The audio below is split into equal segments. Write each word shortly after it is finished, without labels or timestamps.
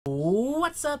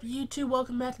What's up, YouTube?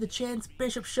 Welcome back to the Chance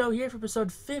Bishop Show here for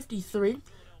episode 53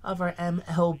 of our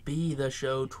MLB The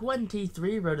Show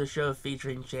 23 Road to Show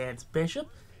featuring Chance Bishop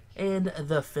and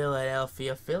the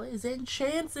Philadelphia Phillies. And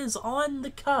Chance is on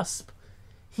the cusp.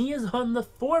 He is on the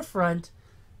forefront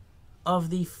of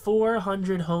the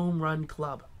 400 home run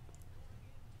club.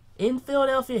 In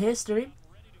Philadelphia history,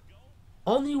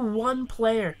 only one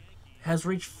player has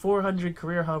reached 400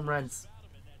 career home runs.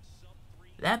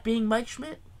 That being Mike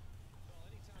Schmidt.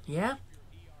 Yeah.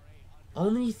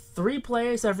 Only 3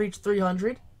 players have reached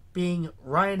 300, being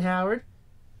Ryan Howard,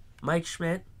 Mike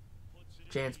Schmidt,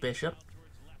 Chance Bishop.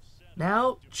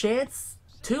 Now, Chance,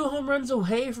 2 home runs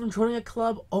away from joining a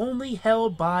club only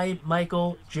held by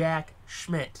Michael Jack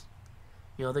Schmidt.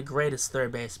 You know, the greatest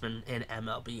third baseman in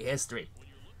MLB history.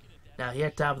 Now, here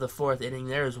at top of the 4th inning,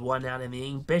 there is 1 out in the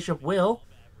inning. Bishop will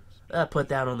put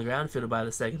down on the ground, fielded by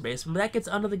the second baseman. But that gets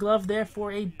under the glove there for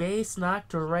a base knock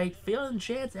to right field, and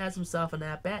Chance has himself an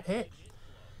at-bat hit.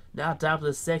 Now top of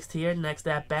the 6th here, next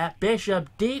at-bat, Bishop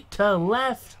deep to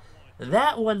left.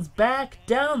 That one's back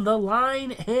down the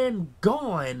line and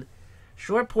gone.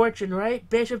 Short porch and right,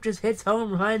 Bishop just hits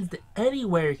home runs to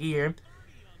anywhere here,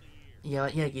 you know,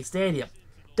 at Yankee Stadium.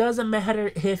 Doesn't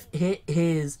matter if it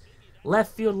is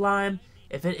left field line,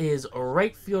 if it is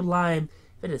right field line,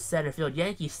 if it is center field.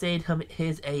 Yankee Stadium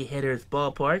is a hitter's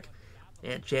ballpark,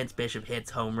 and Chance Bishop hits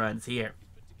home runs here.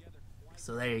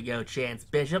 So there you go, Chance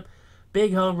Bishop.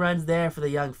 Big home runs there for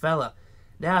the young fella.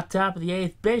 Now top of the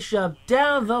 8th, Bishop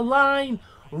down the line,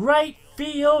 right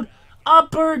field,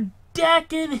 upper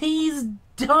deck, and he's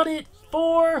done it.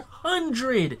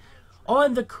 400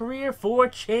 on the career for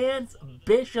Chance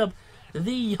Bishop.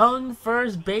 The young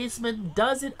first baseman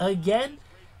does it again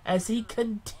as he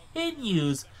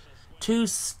continues to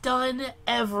stun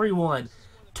everyone,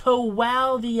 to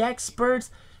wow the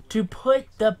experts, to put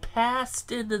the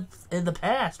past in the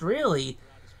past, really.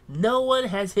 No one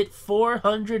has hit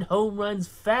 400 home runs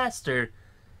faster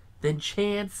than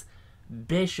Chance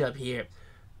Bishop here.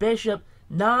 Bishop,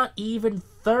 not even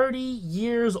 30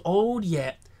 years old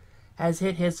yet, has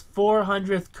hit his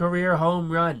 400th career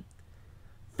home run.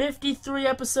 53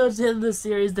 episodes in the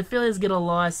series. The Phillies get a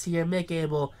loss here. Mick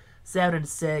Abel,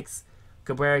 7-6.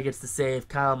 Cabrera gets the save,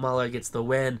 Kyle Muller gets the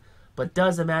win, but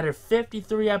doesn't matter.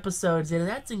 53 episodes in, and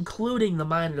that's including the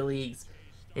minor leagues,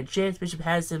 and Chance Bishop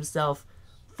has himself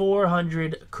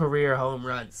 400 career home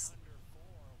runs.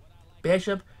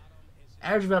 Bishop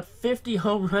averaged about 50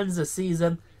 home runs a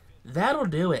season. That'll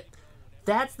do it.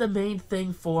 That's the main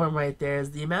thing for him right there, is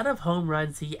the amount of home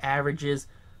runs he averages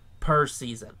per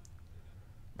season.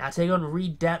 Now take on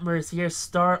Reed Detmers here,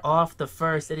 start off the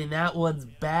 1st inning. That one's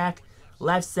back.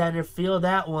 Left center field.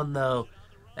 That one, though,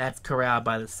 that's corralled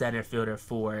by the center fielder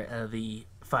for the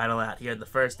final out here in the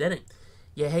 1st inning.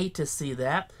 You hate to see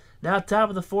that. Now, top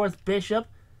of the 4th, Bishop.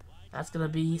 That's going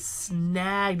to be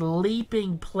snagged.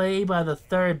 Leaping play by the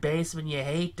 3rd baseman. You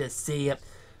hate to see it.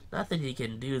 Nothing you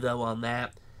can do, though, on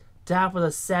that. Top of the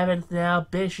 7th now.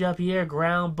 Bishop here.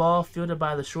 Ground ball fielded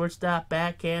by the shortstop.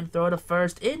 Backhand throw to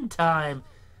first in time,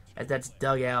 as that's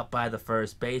dug out by the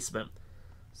 1st baseman.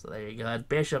 So there you go.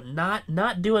 Bishop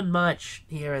not doing much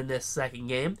here in this 2nd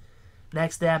game.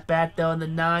 Next at bat, though, in the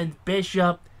 9th,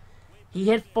 Bishop. He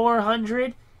hit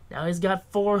 400. Now he's got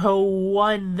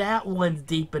 401. That one's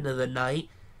deep into the night.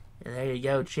 And there you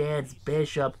go, Chance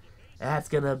Bishop. That's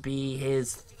going to be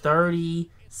his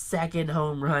 32nd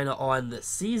home run on the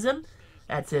season.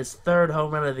 That's his 3rd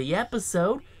home run of the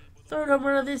episode. 3rd home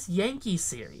run of this Yankee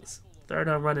series. 3rd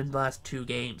home run in the last 2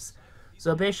 games.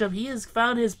 So Bishop, he has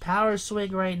found his power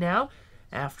swing right now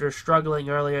after struggling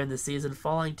earlier in the season,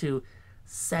 falling to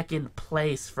 2nd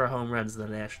place for home runs in the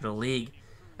National League.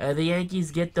 The Yankees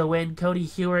get the win. Cody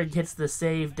Heward gets the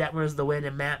save. Detmers the win,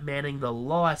 and Matt Manning the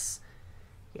loss.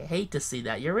 You hate to see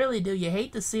that. You really do. You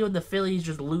hate to see when the Phillies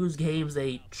just lose games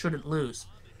they shouldn't lose.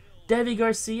 Deivi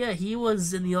Garcia, he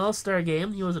was in the All-Star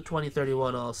game. He was a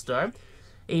 2031 All-Star.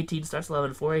 18 starts,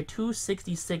 11-4, a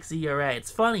 2.66 ERA. It's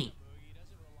funny.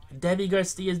 Deivi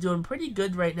Garcia is doing pretty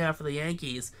good right now for the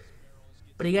Yankees,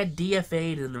 but he got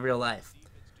DFA'd in real life.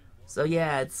 So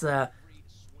yeah, it's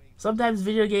sometimes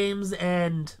video games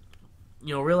and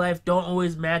real life don't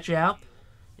always match out.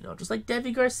 Just like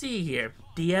Deivi Garcia here,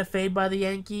 DFA'd by the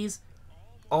Yankees,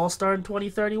 All-Star in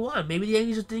 2031. Maybe the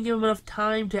Yankees just didn't give him enough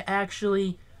time to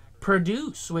actually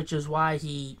produce, which is why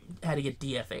he had to get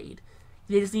DFA'd.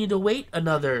 They just need to wait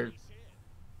another,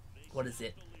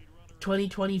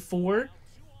 2024?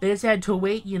 They just had to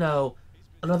wait,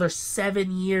 another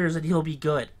 7 years and he'll be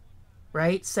good.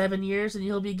 Right? 7 years and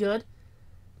he'll be good.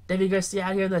 Deivi Garcia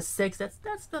out here in the 6th.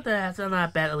 That's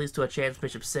not bad, at least to a Chance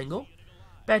Bishop single.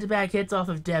 Back-to-back hits off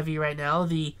of Devi right now.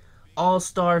 The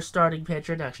all-star starting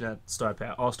pitcher. Actually, not star,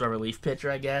 all-star relief pitcher,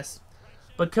 I guess.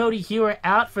 But Cody Hewer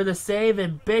out for the save,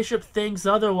 and Bishop thinks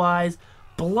otherwise.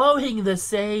 Blowing the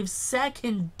save.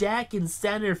 Second deck in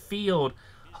center field.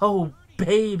 Oh,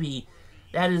 baby.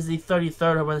 That is the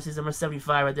 33rd home run of the season, number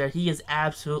 75 right there. He is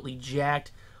absolutely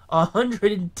jacked.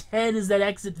 110 is that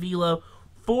exit velo.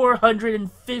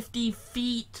 450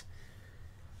 feet.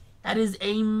 That is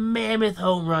a mammoth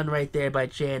home run right there by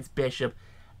Chance Bishop.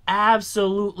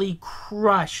 Absolutely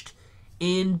crushed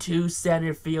into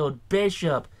center field.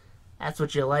 Bishop, that's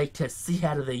what you like to see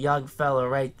out of the young fella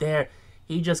right there.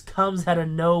 He just comes out of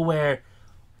nowhere,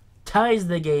 ties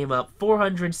the game up.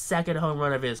 402nd home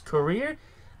run of his career.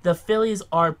 The Phillies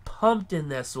are pumped in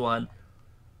this one.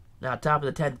 Now, top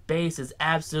of the 10th base is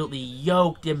absolutely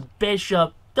yoked, and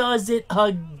Bishop does it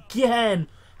again.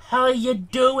 How you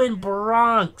doing,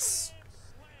 Bronx?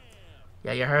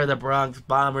 Yeah, you heard the Bronx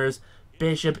Bombers.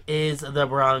 Bishop is the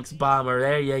Bronx Bomber.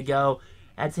 There you go.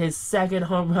 That's his second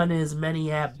home run in his many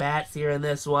at-bats here in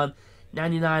this one.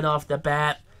 99 off the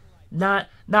bat. Not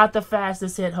the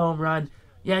fastest hit home run.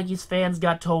 Yankees fans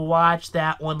got to watch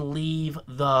that one leave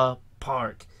the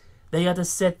park. They got to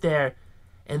sit there,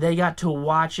 and they got to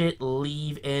watch it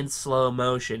leave in slow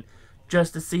motion.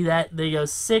 Just to see that, there you go.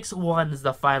 6-1 is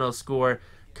the final score.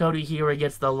 Cody Hewer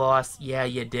gets the loss. Yeah,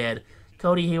 you did.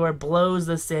 Cody Hewer blows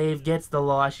the save, gets the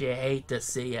loss. You hate to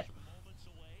see it.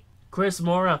 Chris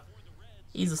Mora,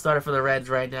 he's the starter for the Reds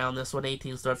right now in this one.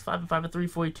 18 starts, 5-5, a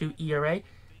 3.42 ERA,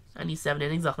 97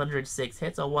 innings, 106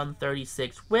 hits, a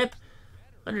 136 whip,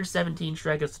 117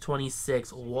 strikeouts to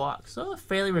 26 walks. So a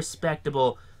fairly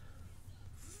respectable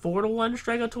 4-1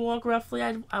 strikeout to walk, roughly,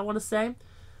 I want to say.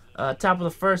 Top of the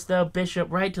first, though,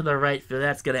 Bishop right to the right field.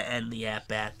 That's going to end the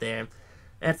at-bat there.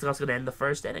 That's also going to end the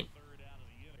first inning.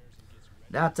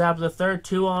 Now, top of the third,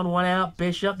 2 on, 1 out.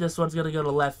 Bishop, this one's going to go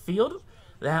to left field.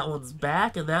 That one's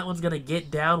back, and that one's going to get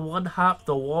down. One hop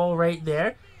the wall right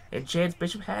there. And Chance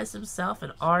Bishop has himself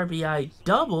an RBI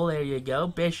double. There you go.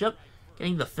 Bishop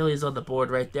getting the Phillies on the board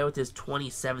right there with his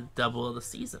 27th double of the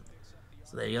season.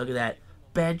 So there you go. Look at that.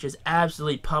 Bench is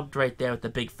absolutely pumped right there with the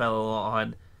big fellow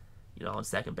on, on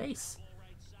second base.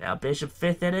 Now, Bishop,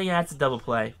 5th inning. That's a double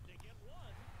play.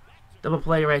 Double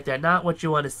play right there. Not what you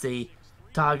want to see.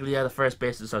 Toglia, the first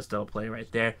baseman, starts double play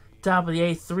right there. Top of the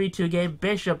 8th, 3-2 game.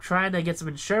 Bishop trying to get some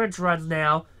insurance runs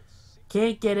now.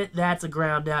 Can't get it. That's a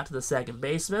ground out to the second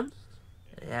baseman.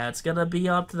 Yeah, it's going to be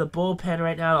up to the bullpen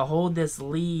right now to hold this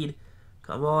lead.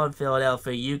 Come on,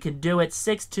 Philadelphia. You can do it.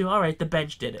 6-2. All right, the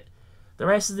bench did it. The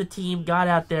rest of the team got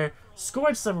out there,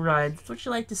 scored some runs. That's what you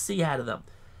like to see out of them.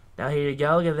 Now, here you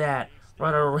go. Look at that.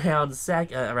 Runner around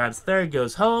third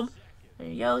goes home. There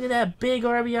you go. Look at that big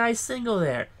RBI single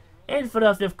there. And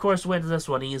Philadelphia, of course, wins this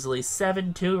one easily.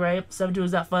 7-2, right? 7-2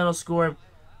 is that final score,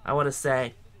 I want to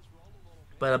say.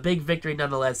 But a big victory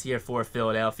nonetheless here for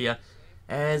Philadelphia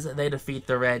as they defeat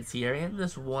the Reds here in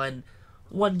this one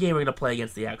game we're going to play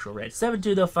against the actual Reds.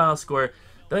 7-2, the final score.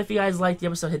 Though if you guys liked the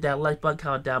episode, hit that like button,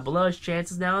 comment down below. His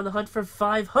chances now on the hunt for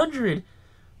 500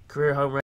 career home runs.